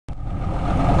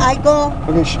Michael.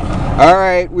 Okay. All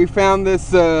right, we found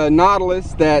this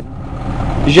nautilus that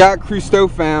Jacques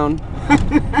Cousteau found,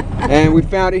 and we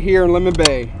found it here in Lemon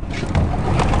Bay.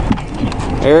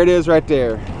 There it is right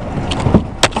there.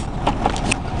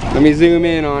 Let me zoom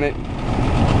in on it.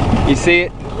 You see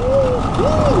it?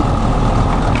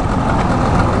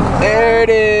 There it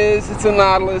is. It's a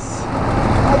nautilus.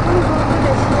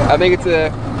 I think it's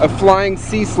a flying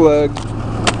sea slug.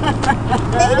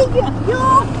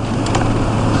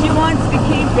 She wants to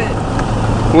keep it.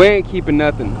 We ain't keeping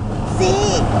nothing.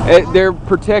 See? They're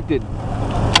protected. Can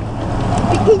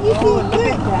you see it?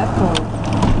 That boat.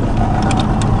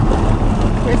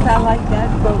 Chris, I like that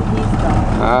boat he's got.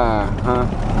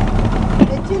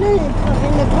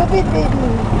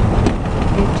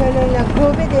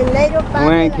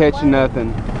 We ain't catching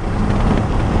nothing.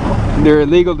 They're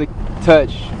illegal to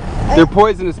touch. They're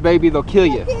poisonous, baby. They'll kill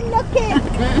you.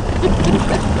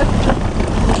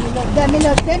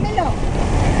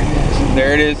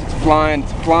 There it is. It's flying.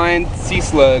 It's a flying sea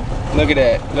slug. Look at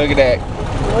that. Look at that.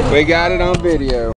 We got it on video.